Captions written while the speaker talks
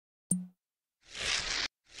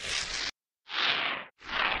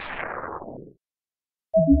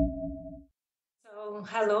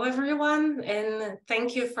Hello, everyone, and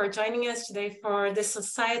thank you for joining us today for the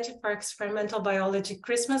Society for Experimental Biology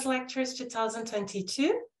Christmas Lectures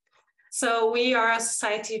 2022. So we are a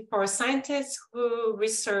society for scientists who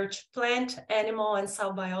research plant, animal, and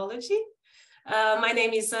cell biology. My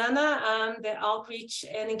name is Anna. I'm the Outreach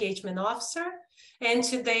and Engagement Officer. And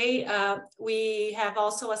today we have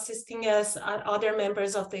also assisting us other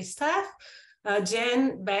members of the staff,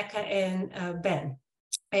 Jen, Becca, and Ben.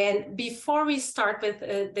 And before we start with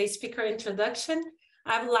the speaker introduction,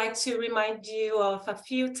 I would like to remind you of a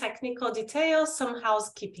few technical details, some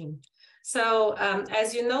housekeeping. So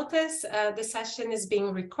as you notice, the session is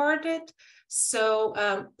being recorded. So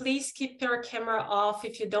please keep your camera off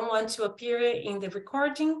if you don't want to appear in the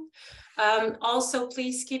recording. Also,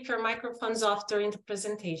 please keep your microphones off during the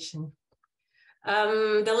presentation.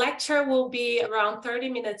 The lecture will be around 30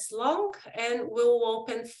 minutes long and we'll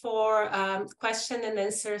open for question and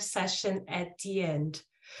answer session at the end.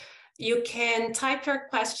 You can type your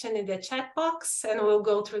question in the chat box and we'll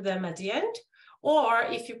go through them at the end. Or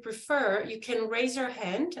if you prefer, you can raise your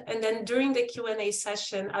hand and then during the Q&A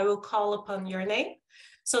session, I will call upon your name.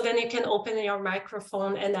 So then you can open your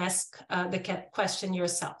microphone and ask the question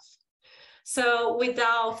yourself. So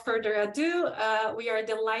without further ado, we are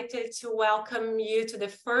delighted to welcome you to the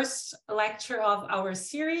first lecture of our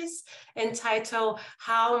series entitled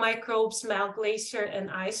How Microbes Melt Glacier and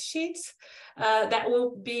Ice Sheets. That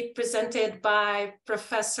will be presented by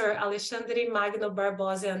Professor Alexandre Magno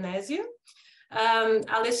Barbosa Anesio.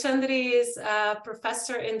 Alexandre is a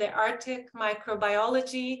professor in the Arctic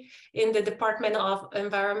microbiology in the Department of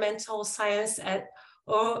Environmental Science at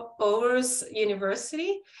Aarhus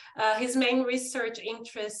University. His main research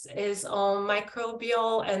interest is on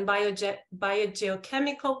microbial and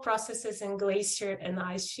biogeochemical processes in glacier and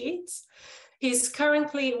ice sheets. He's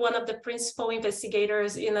currently one of the principal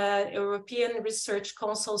investigators in a European Research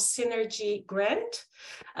Council Synergy grant.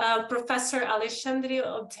 Professor Alexandre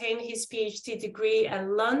obtained his PhD degree at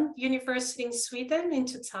Lund University in Sweden in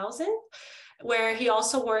 2000, where he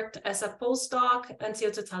also worked as a postdoc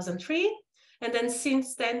until 2003. And then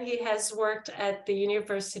since then, he has worked at the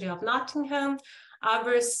University of Nottingham,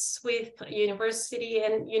 Aberystwyth University,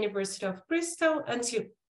 and University of Bristol until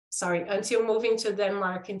moving to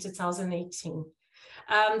Denmark in 2018.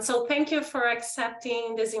 So thank you for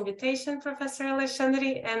accepting this invitation, Professor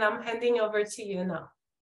Alexandre, and I'm handing over to you now.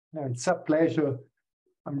 It's a pleasure.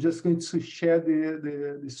 I'm just going to share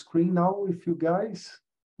the screen now with you guys,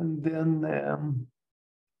 and then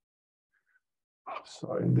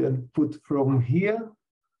and then put from here,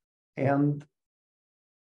 and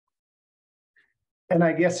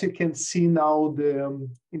I guess you can see now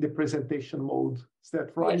in the presentation mode. Is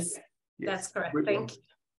that right? Yes, that's correct. Brilliant. Thank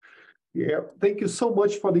you. Yeah, thank you so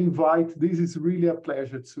much for the invite. This is really a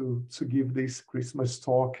pleasure to give this Christmas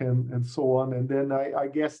talk and so on. And then I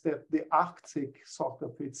guess that the Arctic sort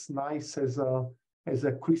of it's nice as a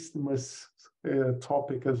Christmas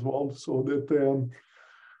topic as well, so that.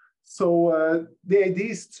 So the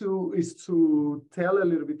idea is to tell a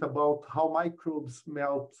little bit about how microbes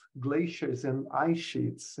melt glaciers and ice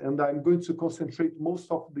sheets, and I'm going to concentrate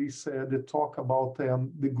most of this the talk about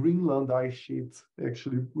the Greenland ice sheet,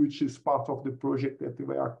 actually, which is part of the project that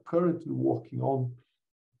we are currently working on.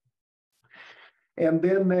 And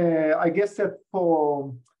then I guess that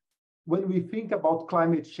when we think about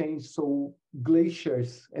climate change, so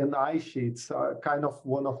glaciers and ice sheets are kind of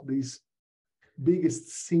one of these biggest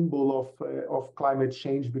symbol of climate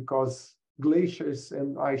change, because glaciers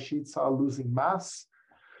and ice sheets are losing mass,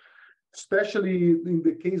 especially in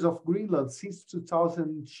the case of Greenland since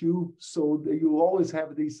 2002. So you always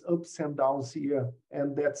have these ups and downs here,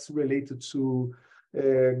 and that's related to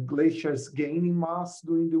glaciers gaining mass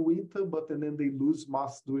during the winter, but then they lose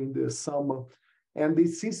mass during the summer. And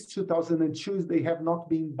since 2002, they have not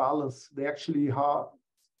been balanced. They actually are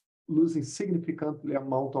losing significantly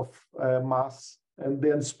amount of mass, and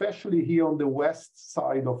then especially here on the west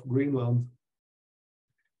side of Greenland.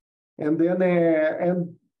 And then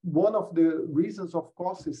and one of the reasons, of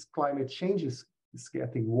course, is climate change is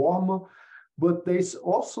getting warmer, but there's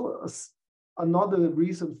also another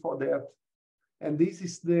reason for that, and this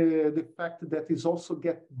is the fact that it's also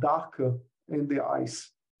get darker in the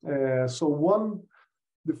ice. The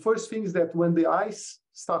first thing is that when the ice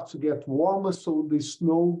starts to get warmer, so the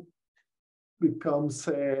snow becomes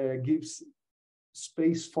gives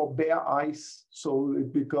space for bare ice, so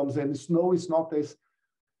it becomes, and snow is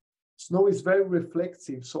very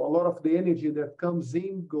reflective, so a lot of the energy that comes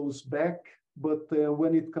in goes back, but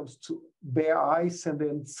when it comes to bare ice, and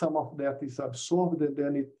then some of that is absorbed, and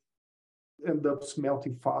then it ends up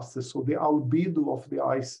melting faster, so the albedo of the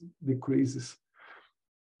ice decreases.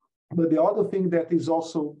 But the other thing that is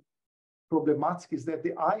also problematic is that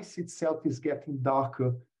the ice itself is getting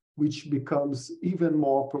darker, which becomes even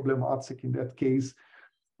more problematic in that case.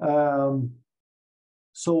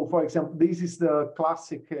 So, for example, this is the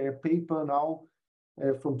classic paper now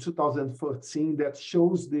from 2013 that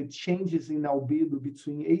shows the changes in albedo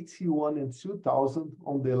between 81 and 2000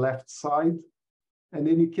 on the left side. And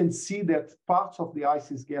then you can see that part of the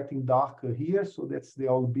ice is getting darker here. So that's the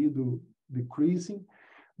albedo decreasing.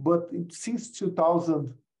 But since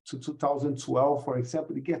 2000 to 2012, for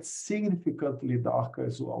example, it gets significantly darker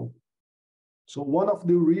as well. So one of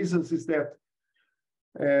the reasons is that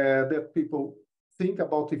that people think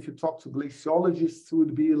about, if you talk to glaciologists,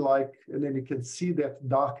 would be like, and then you can see that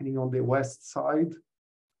darkening on the west side,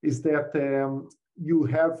 is that you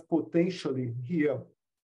have potentially here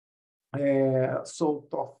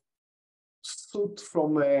sort of soot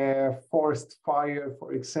from a forest fire,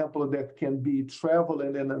 for example, that can be travel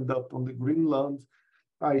and then end up on the Greenland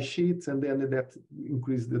ice sheets, and then that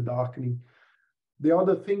increase the darkening. The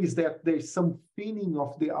other thing is that there's some thinning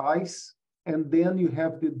of the ice, and then you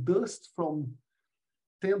have the dust from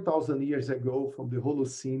 10,000 years ago, from the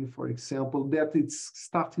Holocene, for example, that it's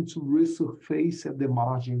starting to resurface at the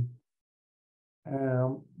margin.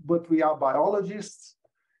 But we are biologists,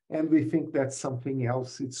 and we think that's something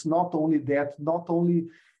else. It's not only that, not only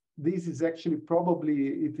this is actually probably,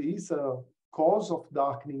 it is a cause of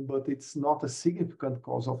darkening, but it's not a significant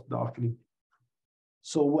cause of darkening.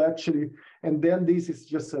 So actually, and then this is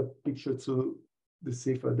just a picture to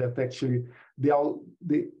decipher that actually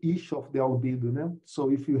the issue of the albedo. No?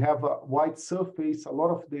 So if you have a white surface, a lot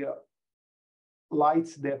of the light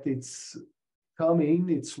that it's coming,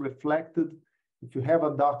 it's reflected. If you have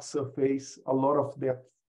a dark surface, a lot of that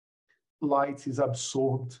light is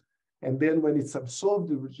absorbed. And then when it's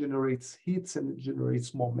absorbed, it generates heat and it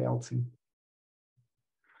generates more melting.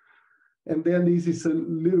 And then this is a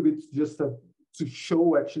little bit just to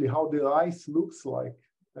show actually how the ice looks like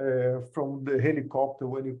from the helicopter.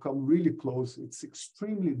 When you come really close, it's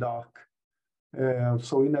extremely dark.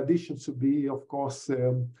 So in addition to be, of course,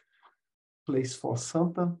 place for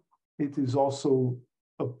Santa, it is also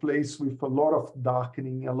a place with a lot of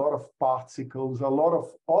darkening, a lot of particles, a lot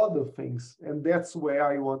of other things. And that's where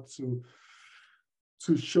I want to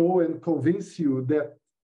show and convince you that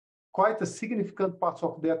quite a significant part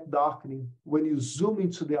of that darkening, when you zoom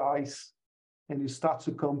into the ice and you start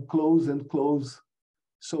to come close and close.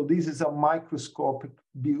 So this is a microscopic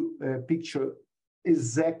picture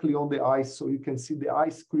exactly on the ice. So you can see the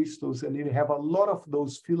ice crystals, and you have a lot of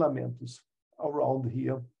those filaments around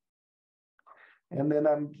here. And then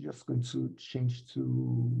I'm just going to change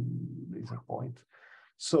to laser point.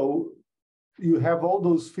 So you have all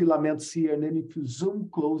those filaments here, and then if you zoom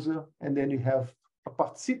closer, and then you have a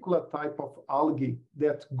particular type of algae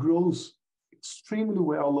that grows extremely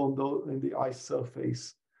well on the ice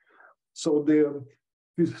surface. So you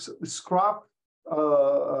scrape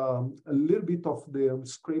a little bit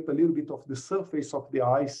of the surface of the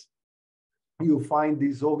ice, you find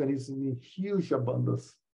these organisms in huge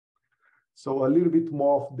abundance. So a little bit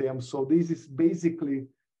more of them. So this is basically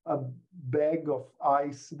a bag of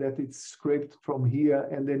ice that it's scraped from here,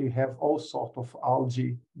 and then you have all sorts of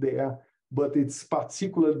algae there, but it's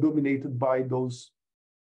particularly dominated by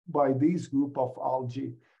this group of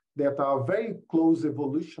algae that are very close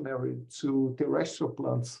evolutionary to terrestrial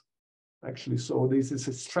plants, actually. So this is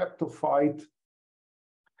a streptophyte,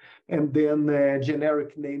 and then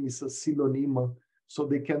generic name is a Silonema. So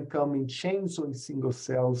they can come in chains or in single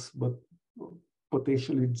cells, but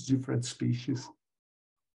potentially different species.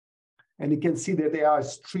 And you can see that they are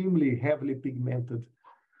extremely heavily pigmented.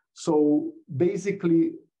 So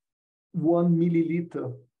basically 1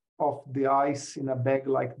 milliliter of the ice in a bag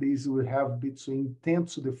like this will have between 10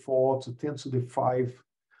 to the 4 to 10 to the 5.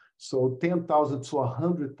 So 10,000 to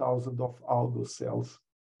 100,000 of algal cells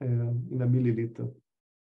in a milliliter.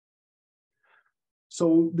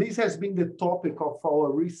 So this has been the topic of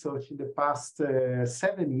our research in the past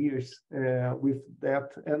 7 years with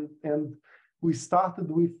that. And we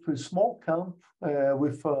started with a small camp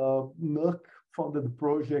with a NERC funded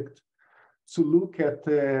project to look at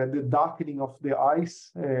the darkening of the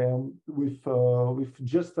ice with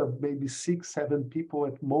just maybe 6-7 people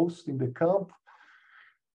at most in the camp,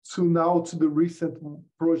 to now to the recent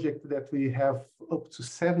project that we have up to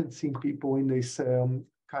 17 people in this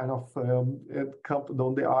kind of camp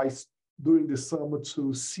on the ice during the summer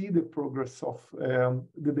to see the progress of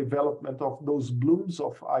the development of those blooms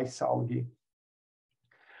of ice algae.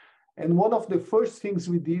 And one of the first things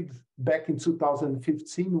we did back in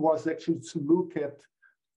 2015 was actually to look at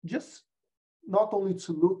just not only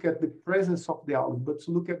to look at the presence of the algae, but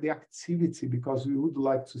to look at the activity, because we would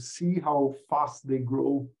like to see how fast they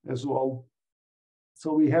grow as well.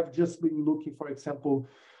 So we have just been looking, for example,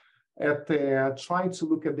 at trying to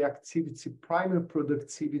look at the activity, primary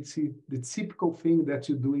productivity, the typical thing that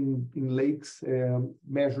you do in lakes,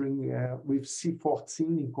 measuring with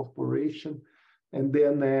C14 incorporation, and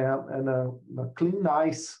then a clean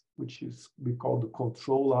ice, which is we call the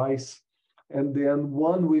control ice, and then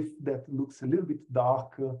one with that looks a little bit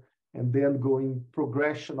darker, and then going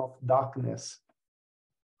progression of darkness,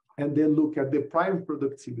 and then look at the primary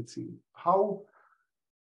productivity, how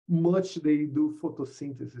much they do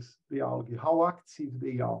photosynthesis, the algae, how active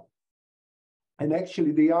they are. And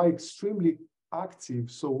actually they are extremely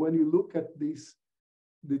active. So when you look at this,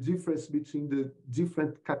 the difference between the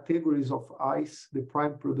different categories of ice, the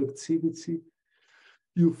prime productivity,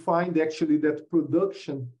 you find actually that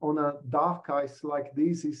production on a dark ice like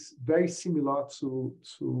this is very similar to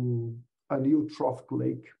a eutrophic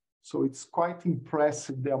lake. So it's quite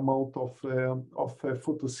impressive, the amount of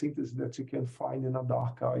photosynthesis that you can find in a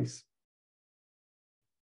dark ice.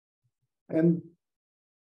 And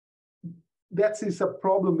that is a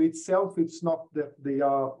problem itself. It's not that they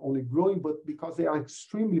are only growing, but because they are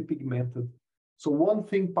extremely pigmented. So one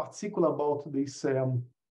thing particular about this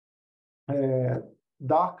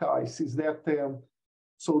dark ice is that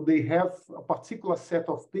so they have a particular set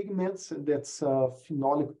of pigments, and that's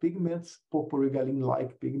phenolic pigments,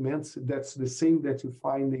 polyregalin-like pigments. That's the same that you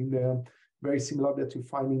find in very similar that you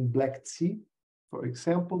find in black tea, for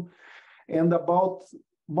example. And about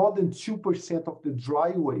more than 2% of the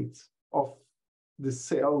dry weight of the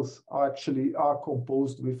cells are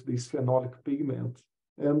composed with this phenolic pigment.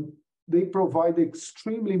 And they provide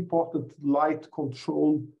extremely important light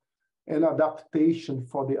control and adaptation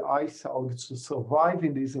for the ice algae to survive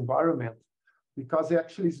in this environment, because it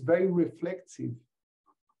actually is very reflective.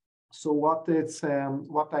 So what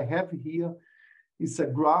I have here is a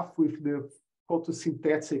graph with the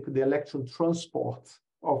photosynthetic, the electron transport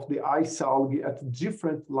of the ice algae at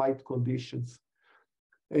different light conditions.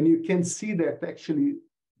 And you can see that actually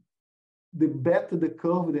the better the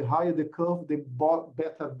curve, the higher the curve, the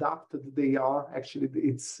better adapted they are. Actually,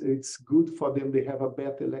 it's good for them. They have a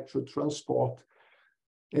better electron transport.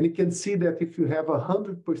 And you can see that if you have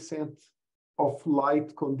 100% of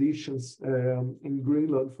light conditions in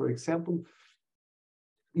Greenland, for example,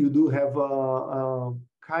 you do have a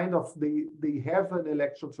kind of, they have an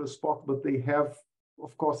electron transport, but they have,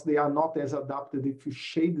 of course, they are not as adapted if you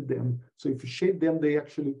shade them. So if you shade them, they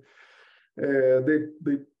actually, they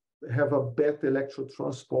have a better electron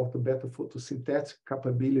transport, a better photosynthetic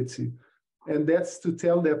capability. And that's to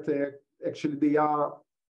tell that actually they are,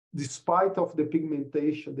 despite of the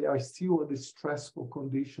pigmentation, they are still under stressful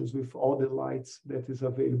conditions with all the lights that is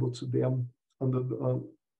available to them under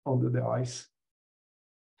the ice.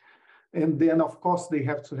 And then, of course, they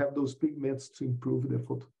have to have those pigments to improve their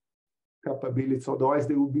photo capabilities. Otherwise,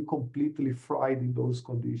 they will be completely fried in those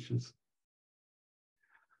conditions.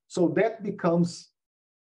 So that becomes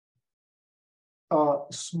a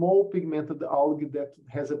small pigmented algae that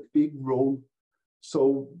has a big role.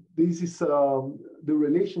 So this is the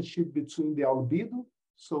relationship between the albedo.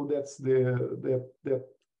 So that's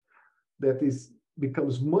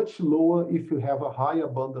becomes much lower if you have a high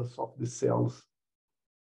abundance of the cells.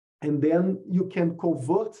 And then you can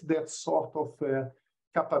convert that sort of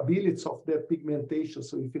capabilities of that pigmentation.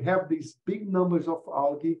 So if you have these big numbers of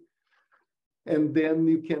algae, and then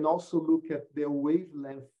you can also look at their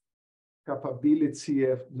wavelength capability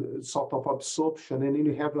of sort of absorption. And then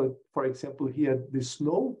you have, for example, here, the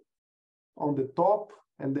snow on the top,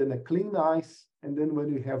 and then a clean ice. And then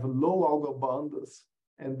when you have a low algal abundance,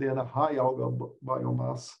 and then a high algal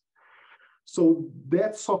biomass. So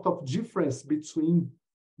that sort of difference between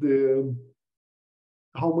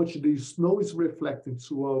how much the snow is reflected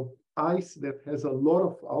to ice that has a lot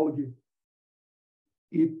of algae,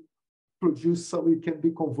 it can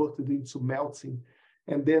be converted into melting.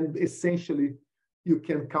 And then essentially you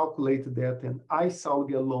can calculate that, and ice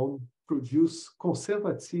algae alone produce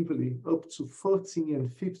conservatively up to 13 and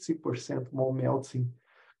 50% more melting,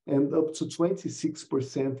 and up to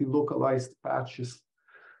 26% in localized patches.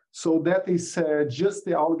 So that is just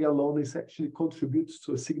the algae alone is actually contributes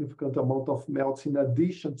to a significant amount of melt, in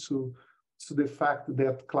addition to the fact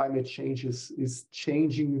that climate change is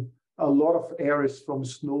changing a lot of areas from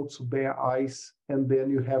snow to bare ice, and then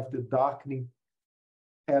you have the darkening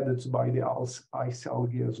added by the ice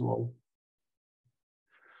algae as well.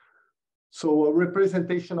 So a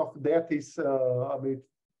representation of that is,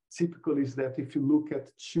 typically is that if you look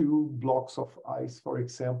at two blocks of ice, for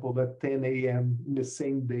example, at 10 a.m. in the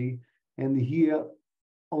same day, And here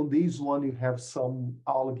on this one, you have some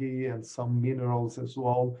algae and some minerals as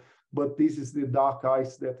well. But this is the dark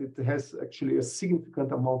ice that it has actually a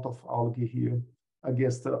significant amount of algae here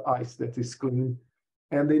against the ice that is clean.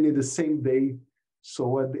 And then in the same day,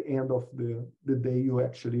 so at the end of the day, you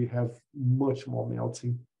actually have much more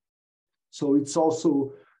melting. So it's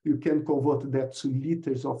also, you can convert that to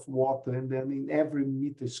liters of water, and then in every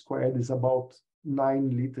meter squared is about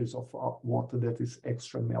 9 liters of water that is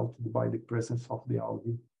extra melted by the presence of the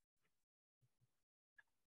algae.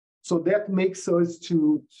 So that makes us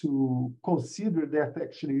to consider that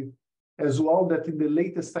actually as well, that in the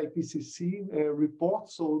latest IPCC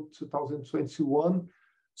report, so 2021,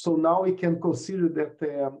 so now we can consider that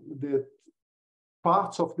the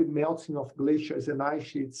parts of the melting of glaciers and ice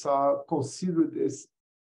sheets are considered as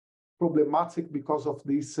problematic because of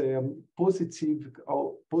this positive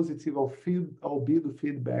albedo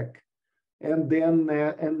feedback. And then,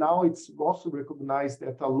 and now it's also recognized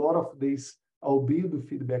that a lot of this albedo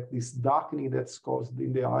feedback, this darkening that's caused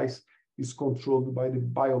in the ice, is controlled by the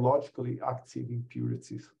biologically active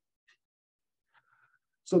impurities.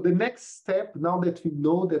 So the next step, now that we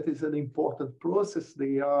know that is an important process,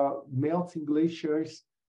 they are melting glaciers,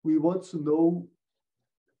 we want to know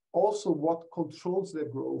also what controls their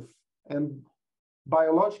growth. And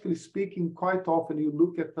biologically speaking, quite often you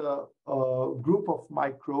look at a group of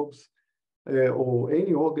microbes or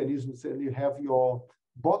any organisms, and you have your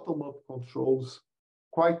bottom-up controls,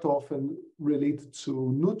 quite often related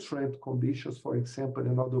to nutrient conditions, for example,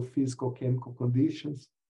 and other physical chemical conditions.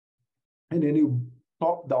 And then you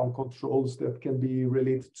top-down controls that can be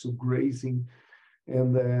related to grazing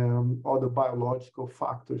and other biological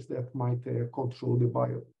factors that might control the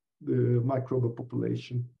microbial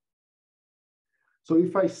population. So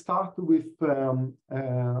if I start with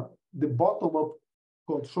the bottom-up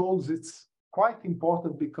controls, it's quite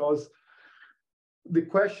important because the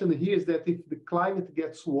question here is that if the climate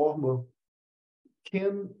gets warmer,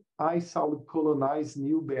 can ice algae colonize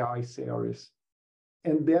new bare ice areas?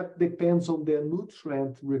 And that depends on their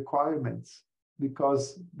nutrient requirements,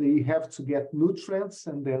 because they have to get nutrients,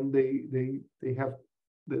 and then they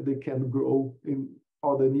can grow in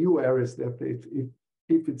other new areas that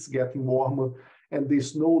if it's getting warmer, and the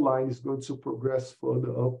snow line is going to progress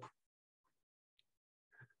further up.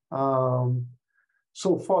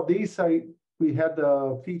 So for this, we had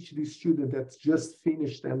a PhD student that's just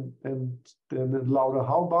finished, and Laura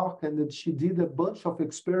Halbach, and then she did a bunch of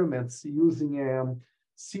experiments using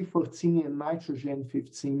C14 and nitrogen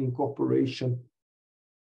 15 incorporation.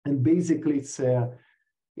 And basically,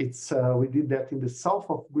 we did that in the south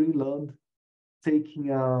of Greenland, taking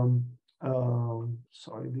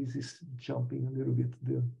sorry, this is jumping a little bit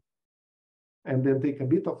there, and then take a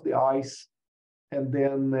bit of the ice, and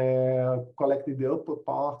then collecting the upper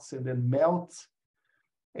parts, and then melt,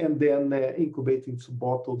 and then incubate into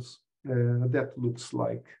bottles. That looks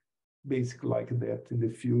like basically like that in the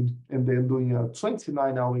field, and then doing a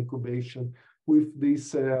 29-hour incubation with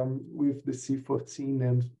this with the C14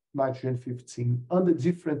 and nitrogen 15 under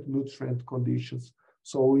different nutrient conditions.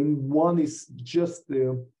 So in one is just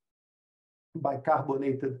the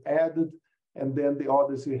bicarbonated added, and then the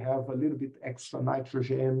others we have a little bit extra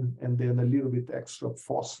nitrogen and then a little bit extra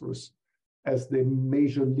phosphorus as the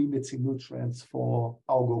major limiting nutrients for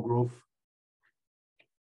algal growth.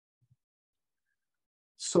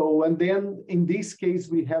 So, and then in this case,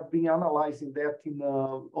 we have been analyzing that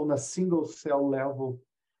on a single cell level.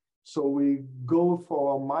 So we go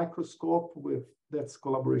for a microscope that's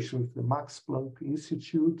collaboration with the Max Planck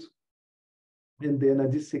Institute, and then a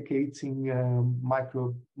desiccating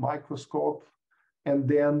microscope. And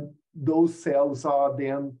then those cells are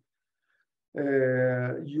then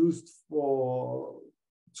used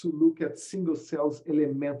to look at single cells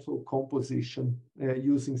elemental composition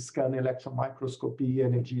using scan electron microscopy,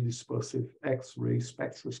 energy dispersive X-ray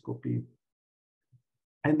spectroscopy.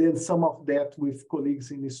 And then some of that with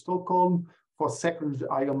colleagues in Stockholm for secondary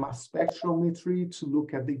biomass spectrometry to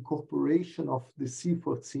look at the incorporation of the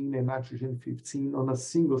C14 and nitrogen 15 on a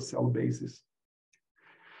single cell basis.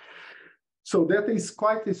 So that is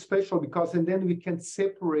quite special because, and then we can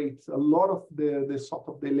separate a lot of the sort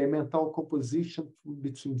of the elemental composition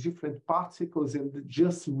between different particles and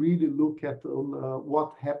just really look at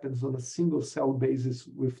what happens on a single cell basis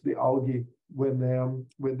with the algae when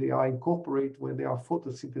they are incorporated, when they are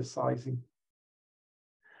photosynthesizing.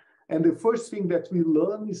 And the first thing that we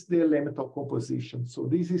learn is the elemental composition. So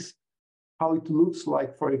this is how it looks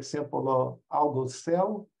like, for example, an algal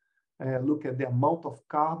cell. Look at the amount of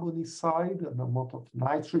carbon inside, and the amount of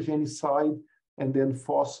nitrogen inside, and then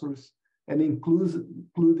phosphorus, and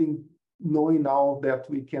including knowing now that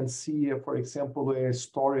we can see, for example, a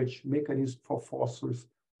storage mechanism for phosphorus,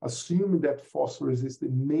 assuming that phosphorus is the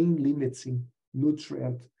main limiting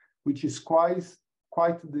nutrient, which is quite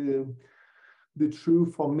the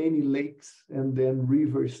truth for many lakes and then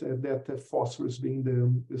rivers, that phosphorus being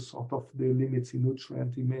the sort of the limiting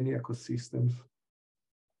nutrient in many ecosystems.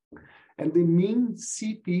 And the mean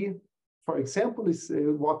CP, for example, is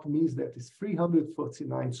what means that is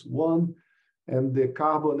 349 to 1, and the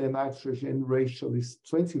carbon and nitrogen ratio is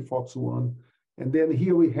 24 to 1. And then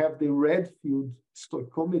here we have the red field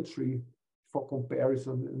stoichiometry for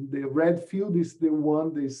comparison. And the red field is the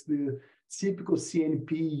one, is the typical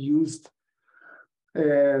CNP used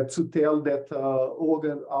to tell that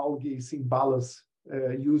algae is in balance,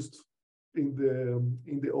 used in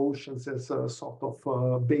the oceans as a sort of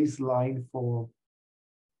baseline for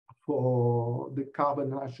the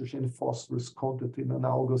carbon, nitrogen, phosphorus content in an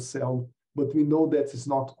algal cell. But we know that it's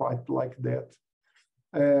not quite like that.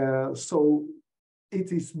 So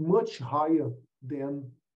it is much higher than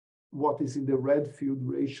what is in the red field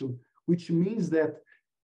ratio, which means that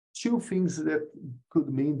two things that could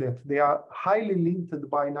mean that they are highly linked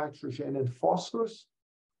by nitrogen and phosphorus,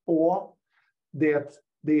 or that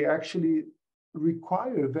they actually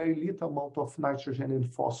require a very little amount of nitrogen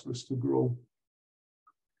and phosphorus to grow.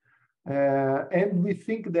 And we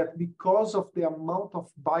think that because of the amount of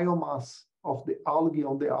biomass of the algae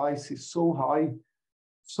on the ice is so high,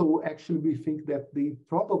 so actually we think that they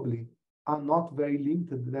probably are not very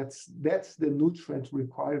linked. That's the nutrient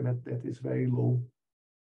requirement that is very low.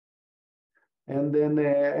 And then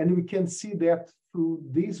and we can see that through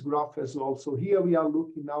this graph as well. So here we are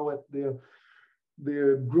looking now at the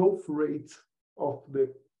growth rate of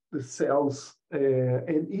the cells,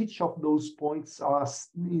 and each of those points are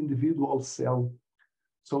individual cell.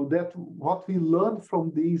 So that what we learn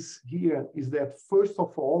from this here is that first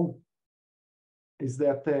of all, is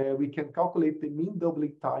that we can calculate the mean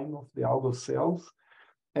doubling time of the algal cells,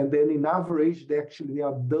 and then in average, they actually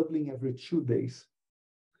are doubling every 2 days.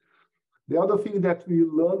 The other thing that we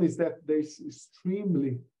learn is that there's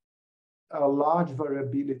extremely large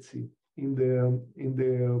variability in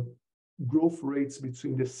the growth rates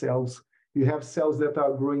between the cells. You have cells that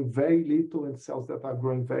are growing very little and cells that are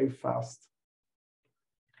growing very fast.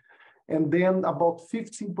 And then about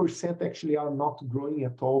 15% actually are not growing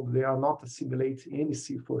at all. They are not assimilating any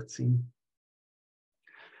C14.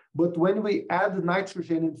 But when we add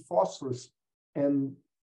nitrogen and phosphorus and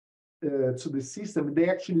to the system, they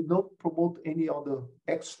actually don't promote any other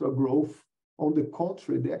extra growth. On the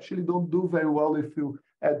contrary, they actually don't do very well if you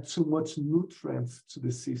add too much nutrients to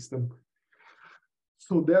the system.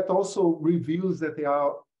 So that also reveals that they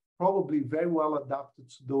are probably very well adapted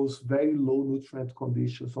to those very low nutrient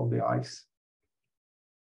conditions on the ice.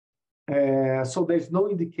 So there's no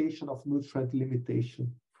indication of nutrient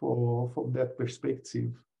limitation from that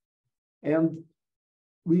perspective. And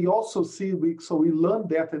we also see, so we learned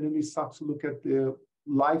that, and then we start to look at the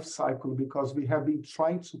life cycle, because we have been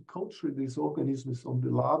trying to culture these organisms on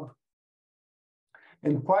the lab.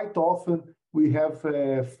 And quite often we have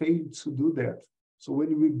failed to do that. So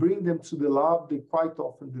when we bring them to the lab, they quite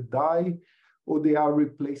often die, or they are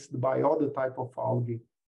replaced by other type of algae.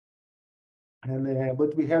 And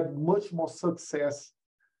but we had much more success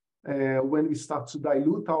when we start to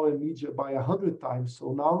dilute our media by 100 times.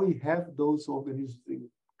 So now we have those organisms in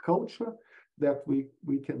culture that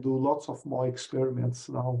we can do lots of more experiments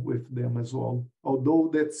now with them as well.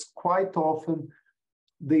 Although that's quite often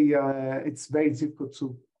it's very difficult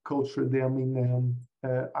to culture them in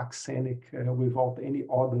axenic without any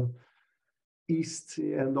other yeast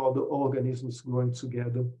and other organisms growing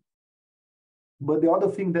together. But the other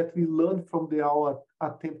thing that we learned from our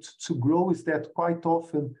attempt to grow is that quite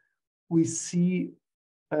often we see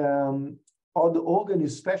other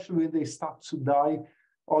organisms, especially when they start to die,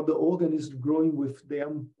 other organisms growing with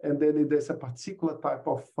them, and then there's a particular type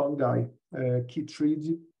of fungi,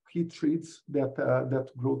 chytrids,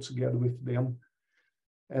 that grow together with them.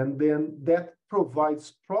 And then that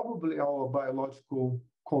provides probably our biological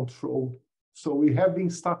control. So we have been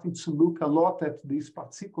starting to look a lot at this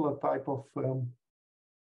particular type of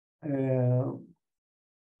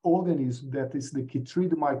organism, that is the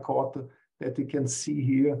chytrid mycota, that you can see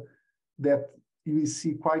here, that you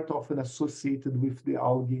see quite often associated with the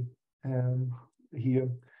algae here.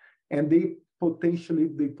 And they potentially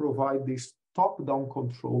provide this top-down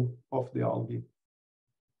control of the algae.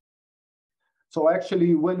 So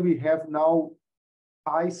actually, when we have now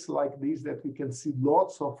ice like this, that we can see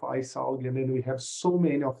lots of ice algae, and then we have so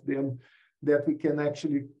many of them that we can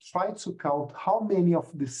actually try to count how many of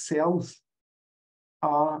the cells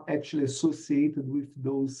are actually associated with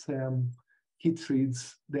those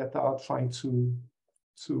chytrids that are trying to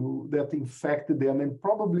that infected them, and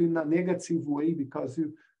probably in a negative way, because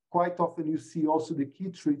quite often you see also the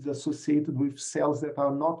chytrids associated with cells that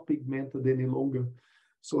are not pigmented any longer.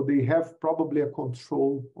 So they have probably a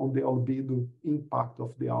control on the albedo impact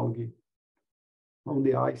of the algae on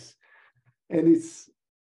the ice. And it's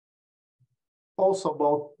also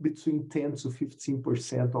about between 10 to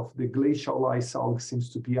 15% of the glacial ice algae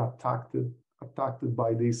seems to be attacked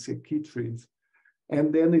by these chytrids.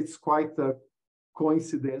 And then it's quite a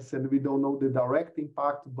coincidence, and we don't know the direct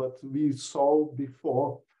impact, but we saw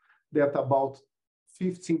before that about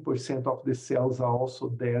 15% of the cells are also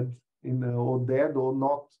dead or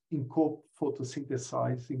not in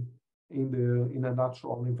photosynthesizing in a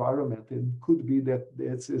natural environment. And it could be that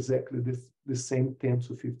it's exactly the same 10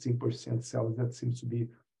 to 15% cells that seems to be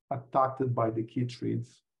attacked by the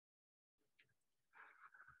chytrids.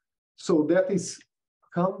 So that is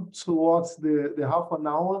come towards the half an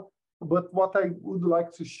hour. But what I would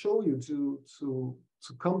like to show you to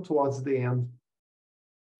come towards the end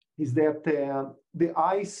is that the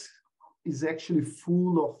ice is actually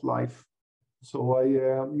full of life. So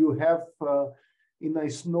you have in a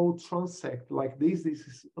snow transect like this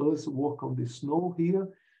is us work on the snow here,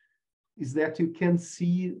 is that you can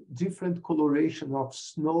see different coloration of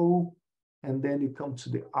snow, and then you come to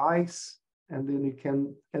the ice, and then you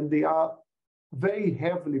can, and they are very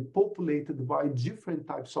heavily populated by different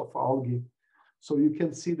types of algae. So you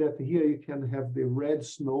can see that here you can have the red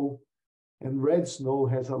snow, and red snow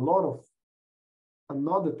has a lot of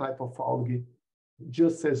another type of algae,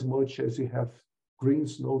 just as much as you have green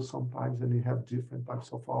snow sometimes, and you have different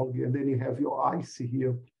types of algae. And then you have your ice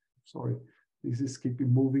here. Sorry, this is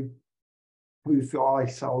keeping moving with your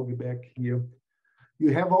ice algae back here.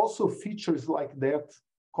 You have also features like that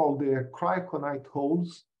called the cryoconite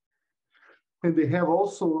holes, and they have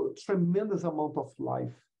also tremendous amount of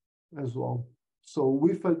life as well. So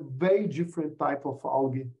with a very different type of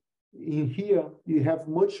algae. In here, you have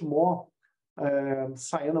much more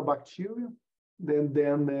cyanobacteria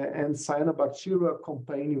and cyanobacteria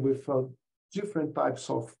combining with different types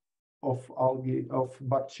of algae, of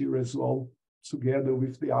bacteria as well, together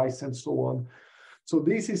with the ice and so on. So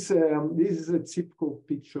this is a typical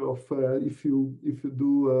picture of if you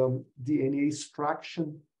do DNA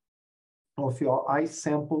extraction of your ice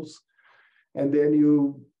samples, and then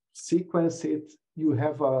you sequence it, you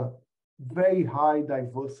have a very high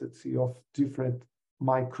diversity of different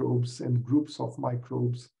microbes and groups of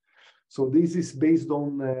microbes. So this is based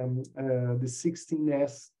on the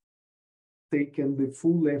 16S taken, the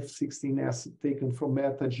full-length 16S taken from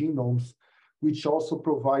metagenomes, which also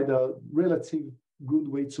provide a relative good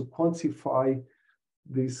way to quantify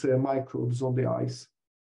these microbes on the ice.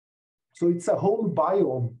 So it's a whole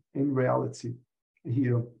biome in reality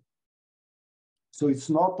here. So it's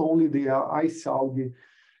not only the ice algae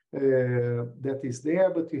that is there,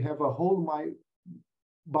 but you have a whole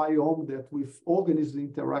biome that with organisms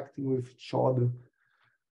interacting with each other,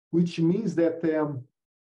 which means that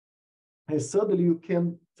suddenly you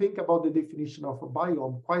can think about the definition of a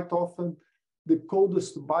biome. Quite often, the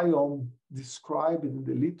coldest biome described in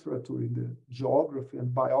the literature, in the geography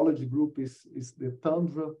and biology group is the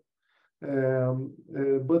tundra.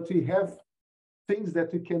 But we have things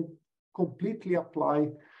that we can completely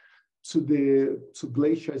apply to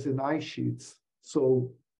glaciers and ice sheets.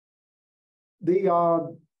 So they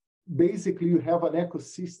are basically, you have an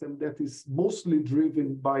ecosystem that is mostly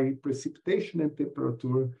driven by precipitation and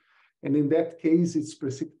temperature. And in that case, it's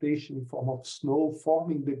precipitation in form of snow,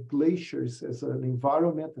 forming the glaciers as an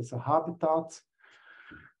environment, as a habitat.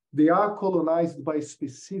 They are colonized by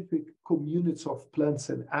specific communities of plants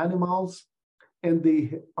and animals, and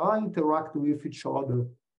they are interacting with each other.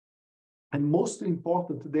 And most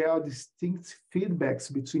important, there are distinct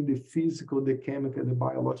feedbacks between the physical, the chemical, and the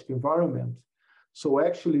biological environment. So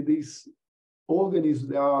actually, these organisms,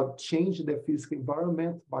 they are changing their physical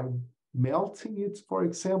environment by melting it, for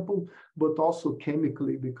example, but also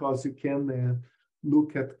chemically, because you can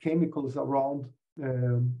look at chemicals around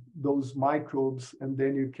those microbes, and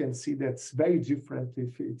then you can see that's very different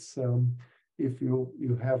if it's if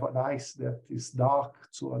you have an ice that is dark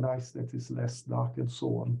to an ice that is less dark, and so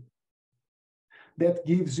on. That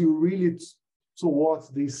gives you really towards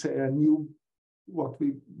this new, what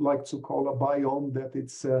we like to call a biome, that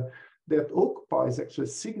it's that occupies actually a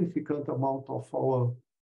significant amount of our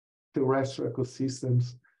terrestrial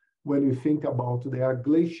ecosystems. When you think about, there are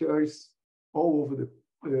glaciers all over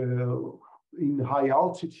in high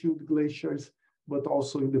altitude glaciers, but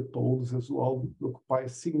also in the poles as well, occupy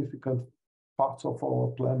significant parts of our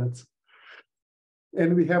planet.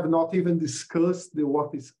 And we have not even discussed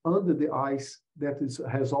what is under the ice that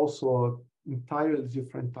has also an entirely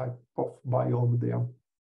different type of biome there.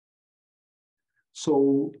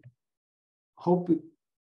 So hope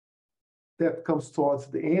that comes towards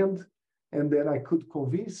the end. And then I could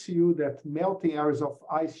convince you that melting areas of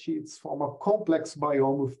ice sheets form a complex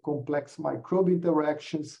biome with complex microbe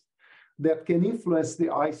interactions that can influence the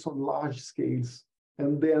ice on large scales.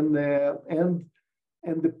 And then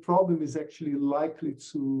and the problem is actually likely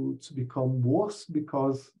to become worse,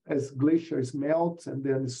 because as glaciers melt and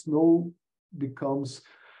then snow becomes,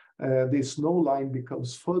 the snow line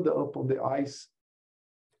becomes further up on the ice,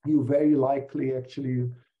 you very likely actually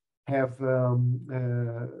have,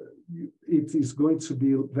 it is going to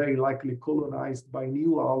be very likely colonized by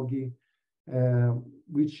new algae,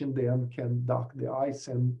 which in the end can dark the ice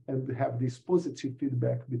and have this positive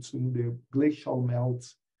feedback between the glacial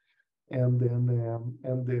melts and then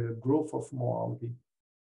and the growth of more algae.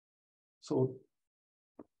 So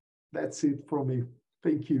that's it from me.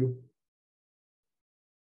 Thank you.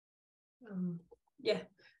 Yeah,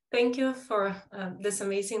 thank you for this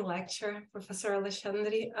amazing lecture, Professor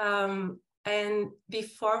Alexandre. And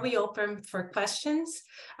before we open for questions,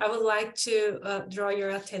 I would like to draw your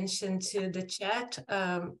attention to the chat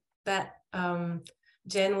that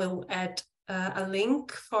Jen will add a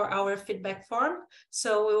link for our feedback form.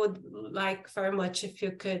 So we would like very much if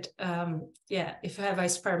you could, if you have a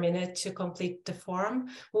spare minute to complete the form.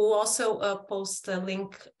 We'll also post the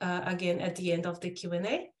link again at the end of the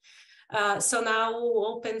Q&A. So now we'll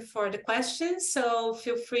open for the questions. So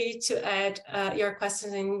feel free to add your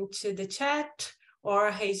questions into the chat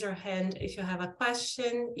or raise your hand if you have a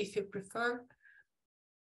question, if you prefer.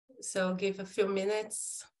 So give a few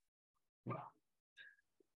minutes.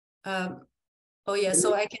 Oh yeah,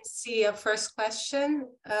 so I can see a first question.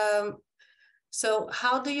 So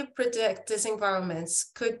how do you predict these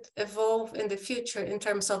environments could evolve in the future in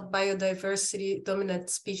terms of biodiversity, dominant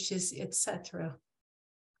species, etc.?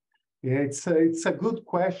 Yeah, it's a good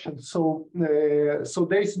question. So so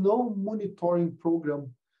there's no monitoring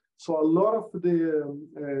program. So a lot of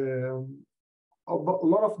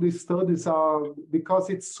the studies are, because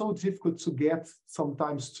it's so difficult to get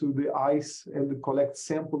sometimes to the ice and collect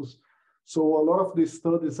samples. So a lot of these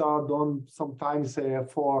studies are done sometimes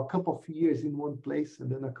for a couple of years in one place and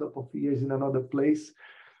then a couple of years in another place.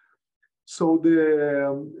 So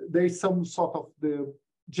there's some sort of the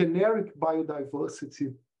generic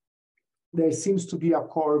biodiversity. There seems to be a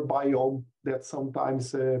core biome that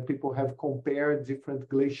sometimes people have compared different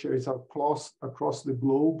glaciers across the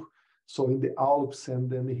globe. So in the Alps and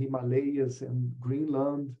then the Himalayas and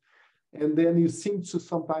Greenland. And then you seem to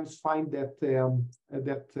sometimes find that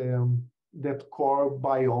that core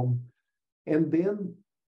biome. And then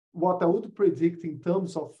what I would predict in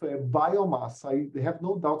terms of biomass, I have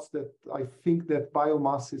no doubts that I think that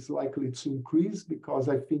biomass is likely to increase, because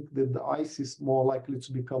I think that the ice is more likely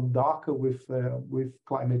to become darker with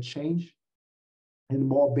climate change and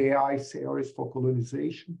more bare ice areas for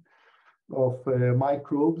colonization of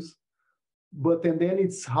microbes. But and then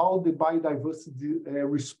it's how the biodiversity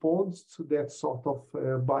responds to that sort of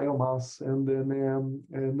biomass, and then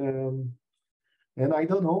and I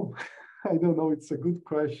don't know. I don't know. It's a good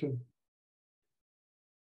question.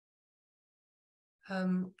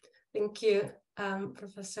 Thank you,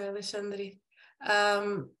 Professor Alexandre.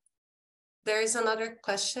 There is another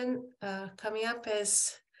question coming up.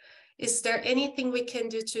 Is there anything we can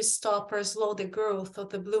do to stop or slow the growth of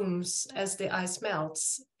the blooms as the ice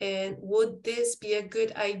melts? And would this be a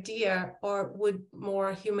good idea, or would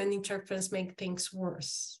more human interference make things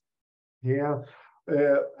worse? Yeah.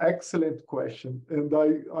 Excellent question, and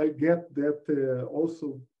I get that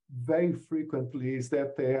also very frequently. Is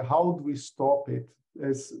that how do we stop it?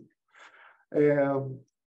 As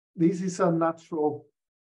this is a natural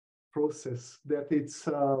process that it's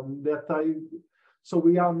so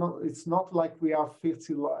we are not. It's not like we are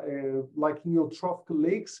like in eutrophic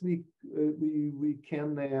lakes. We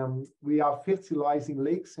are fertilizing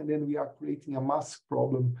lakes, and then we are creating a mass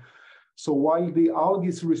problem. So while the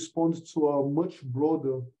algae responds to a much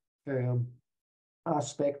broader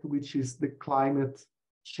aspect, which is the climate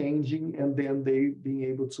changing, and then they being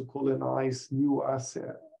able to colonize new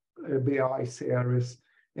bare ice areas,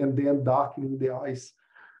 and then darkening the ice.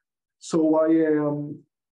 So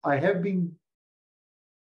I have been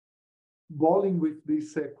bowling with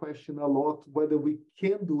this question a lot, whether we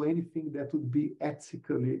can do anything that would be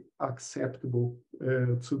ethically acceptable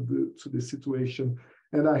to the situation.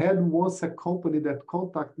 And I had once a company that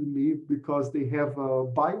contacted me because they have a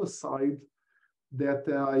biocide that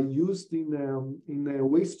I used in a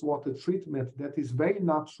wastewater treatment that is very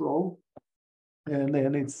natural, And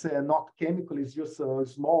then it's not chemical, it's just a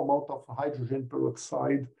small amount of hydrogen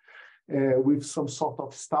peroxide with some sort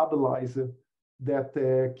of stabilizer that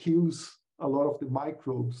kills a lot of the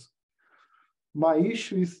microbes. My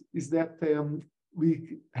issue is that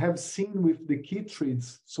we have seen with the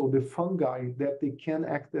chytrids, so the fungi, that they can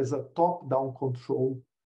act as a top-down control.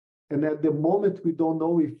 And at the moment, we don't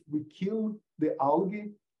know if we kill the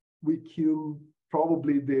algae, we kill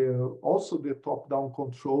probably also the top-down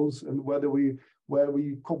controls, and where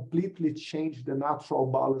we completely change the natural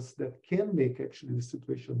balance that can make actually the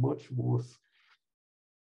situation much worse.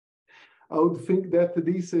 I would think that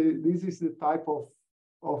this is the type of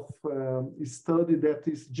study that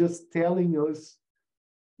is just telling us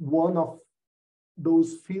one of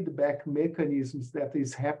those feedback mechanisms that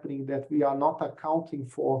is happening that we are not accounting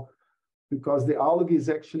for, because the algae is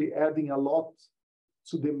actually adding a lot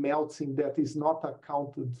to the melting that is not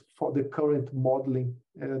accounted for the current modeling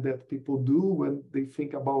that people do when they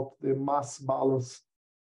think about the mass balance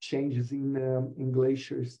changes in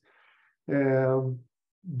glaciers.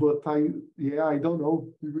 But I don't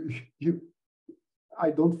know. I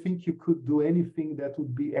don't think you could do anything that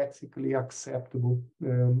would be ethically acceptable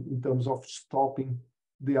in terms of stopping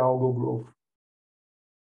the algal growth.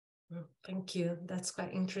 Thank you. That's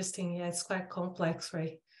quite interesting. Yeah, it's quite complex,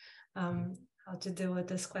 right? How to deal with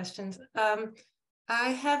these questions. I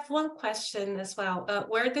have one question as well.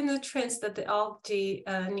 Where the nutrients that the algae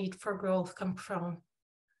need for growth come from?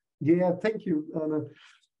 Yeah, thank you,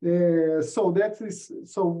 Anna. So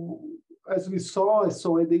as we saw,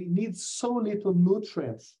 so they need so little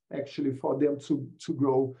nutrients actually for them to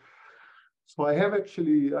grow. So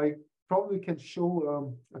I probably can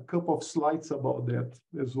show a couple of slides about that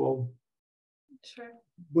as well. Sure.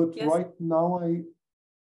 But yes. Right now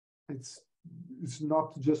it's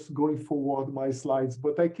not just going forward my slides,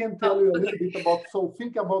 but I can tell you a little bit about, so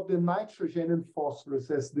think about the nitrogen and phosphorus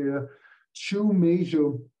as the two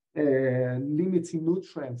major limiting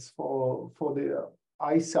nutrients for the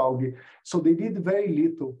ice algae. So they did very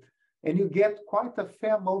little, and you get quite a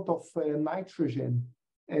fair amount of nitrogen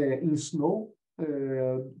in snow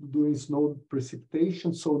during snow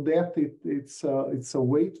precipitation, so that it's a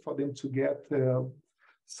way for them to get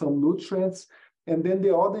some nutrients. And then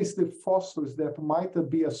the other is the phosphorus that might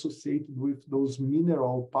be associated with those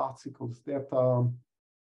mineral particles that are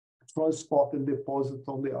transported and deposited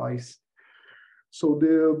on the ice. So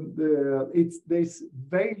there's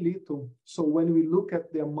very little. So when we look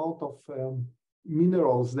at the amount of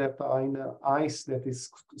minerals that are in the ice, that is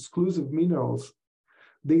exclusive minerals,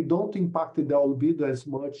 they don't impact the albedo as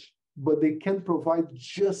much, but they can provide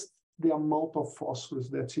just the amount of phosphorus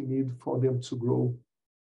that you need for them to grow.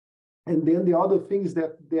 And then the other thing is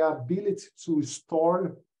that the ability to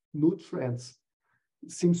store nutrients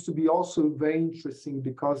seems to be also very interesting,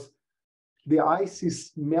 because the ice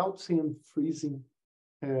is melting and freezing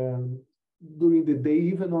during the day,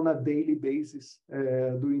 even on a daily basis.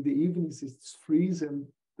 During the evenings, it's freezing,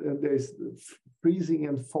 and there's freezing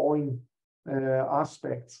and thawing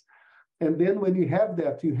aspects. And then when you have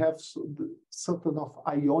that, you have certain of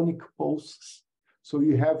ionic pulses. So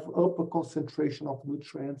you have upper concentration of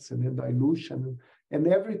nutrients and then dilution. And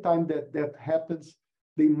every time that happens,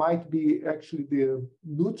 they might be actually the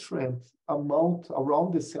nutrient amount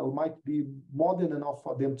around the cell might be more than enough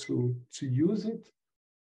for them to use it,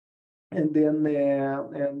 and then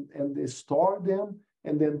and they store them,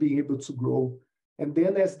 and then being able to grow. And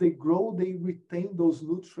then as they grow, they retain those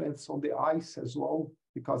nutrients on the ice as well,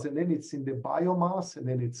 because and then it's in the biomass, and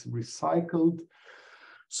then it's recycled.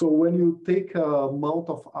 So when you take a amount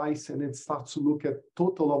of ice and then start to look at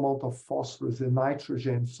total amount of phosphorus and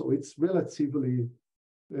nitrogen, so it's relatively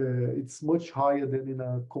it's much higher than in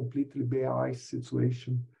a completely bare ice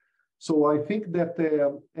situation. So I think that,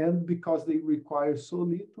 and because they require so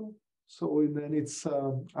little, so then it's,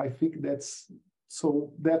 I think that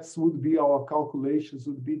would be our calculations,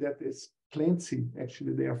 would be that there's plenty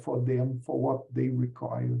actually there for them for what they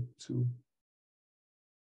require to.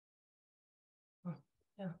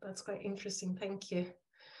 Yeah, that's quite interesting. Thank you.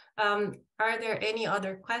 Are there any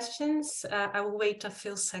other questions? I will wait a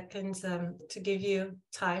few seconds to give you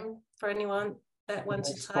time for anyone that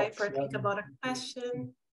wants to type or think about a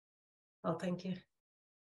question. Oh, thank you.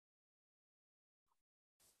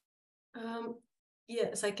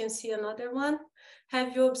 Yes, I can see another one.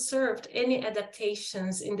 Have you observed any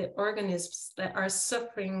adaptations in the organisms that are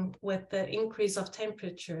suffering with the increase of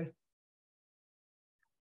temperature?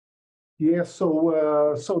 Yeah,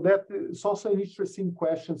 so that is also an interesting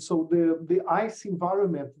question. So the ice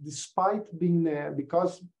environment, despite being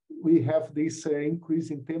because we have this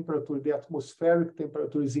increase in temperature, the atmospheric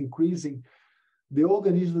temperature is increasing, the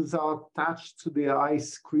organisms are attached to the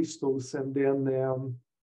ice crystals and the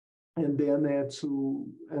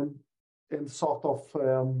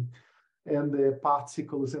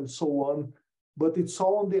particles and so on. But it's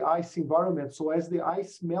all in the ice environment. So as the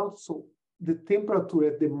ice melts, so the temperature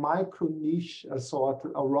at the micro niche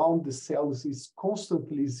around the cells is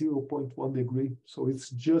constantly 0.1 degree. So it's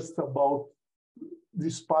just about,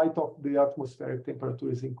 despite of the atmospheric temperature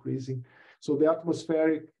is increasing. So the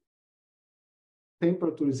atmospheric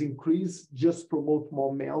temperatures increase, just promote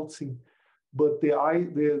more melting. But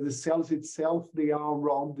the cells itself, they are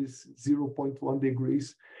around this 0.1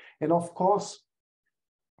 degrees. And of course,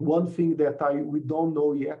 one thing that we don't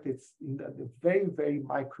know yet, it's in the very, very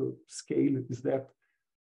micro scale, is that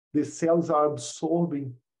the cells are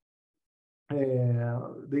absorbing,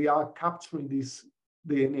 they are capturing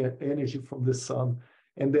the energy from the sun.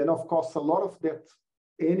 And then, of course, a lot of that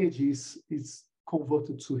energy is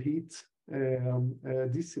converted to heat,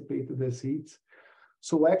 dissipated as heat.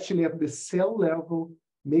 So actually at the cell level,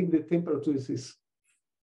 maybe the temperature is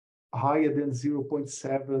higher than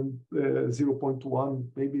 0.7, 0.1,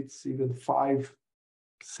 maybe it's even 5,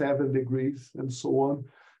 7 degrees and so on.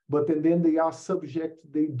 But then they are subject,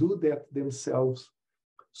 they do that themselves.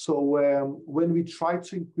 So when we try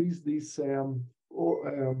to increase this,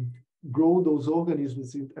 grow those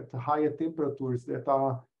organisms at higher temperatures that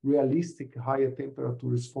are realistic higher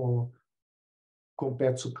temperatures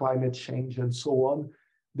compared to climate change and so on,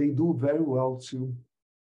 they do very well too.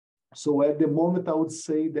 So at the moment, I would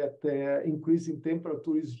say that increasing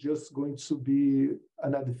temperature is just going to be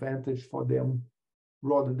an advantage for them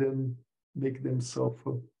rather than make them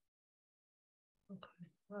suffer. Okay,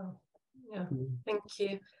 wow, yeah, thank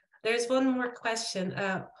you. There's one more question.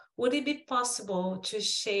 Would it be possible to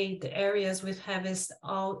shade the areas with heaviest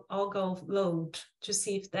algal load to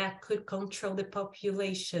see if that could control the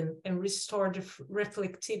population and restore the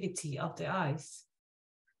reflectivity of the ice?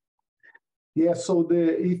 Yeah, so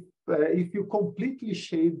if you completely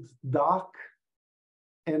shade dark,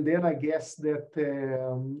 and then I guess that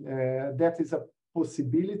that is a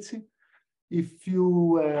possibility. If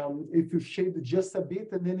you shade just a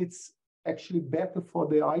bit, and then it's actually better for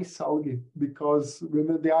the ice algae, because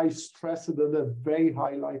remember they are stressed under very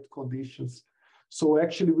high light conditions. So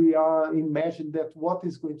actually we are imagining that what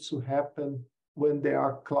is going to happen when there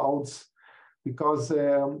are clouds, because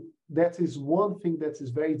that is one thing that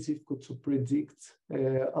is very difficult to predict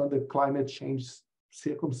under climate change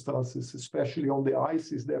circumstances, especially on the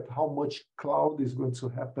ice, is that how much cloud is going to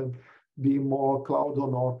happen, be more cloud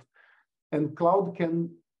or not. And cloud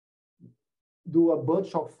can do a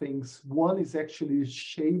bunch of things. One is actually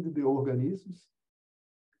shade the organisms,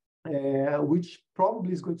 which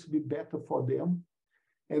probably is going to be better for them.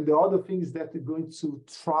 And the other thing is that they're going to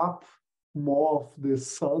trap more of the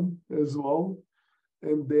sun as well,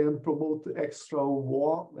 and then promote extra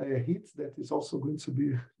heat that is also going to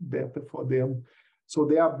be better for them. So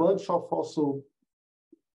there are a bunch of also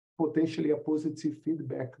potentially a positive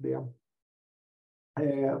feedback there.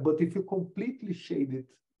 But if you completely shade it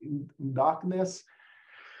in darkness,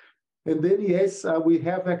 and then yes, we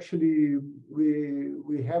have actually,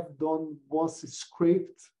 we have done once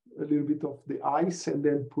scraped a little bit of the ice and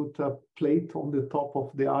then put a plate on the top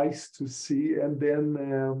of the ice to see, and then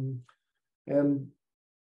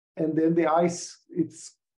the ice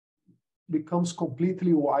becomes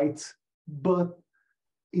completely white, but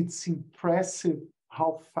it's impressive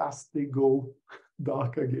how fast they go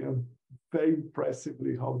dark again. Very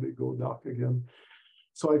impressively how they go dark again.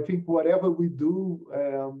 So I think whatever we do,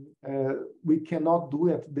 we cannot do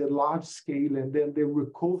at the large scale, and then the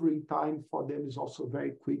recovery time for them is also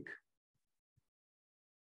very quick.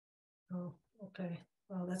 Oh, okay.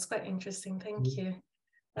 Well, that's quite interesting. Thank you.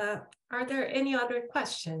 Are there any other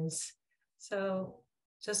questions? So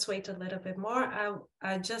just wait a little bit more.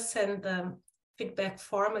 I just sent the feedback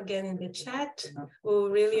form again in the chat. We'll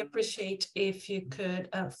really appreciate if you could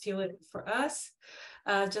fill it for us.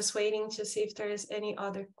 Just waiting to see if there's any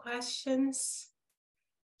other questions.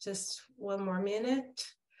 Just one more minute.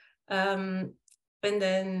 And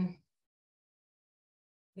then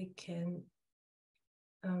we can,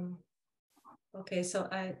 okay, so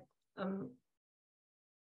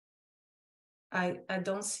I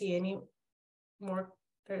don't see any more,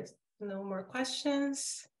 there's no more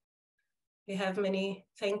questions. We have many,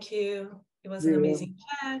 thank you. It was an amazing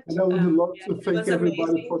chat. And I would love to thank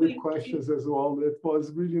everybody for the questions as well. It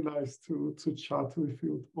was really nice to chat with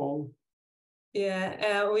you all.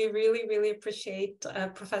 Yeah, we really, really appreciate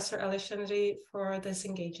Professor Alexandre for this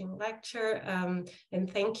engaging lecture. And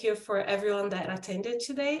thank you for everyone that attended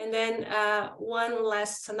today. And then one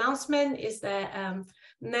last announcement is that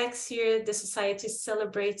Next year, the society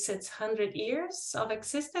celebrates its 100 years of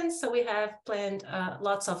existence. So we have planned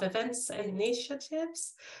lots of events and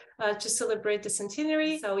initiatives to celebrate the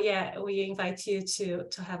centenary. So yeah, we invite you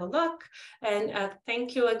to have a look. And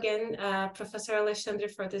thank you again, Professor Alexandre,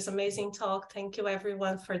 for this amazing talk. Thank you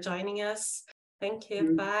everyone for joining us. Thank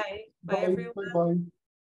you. Bye. Bye, everyone. Bye.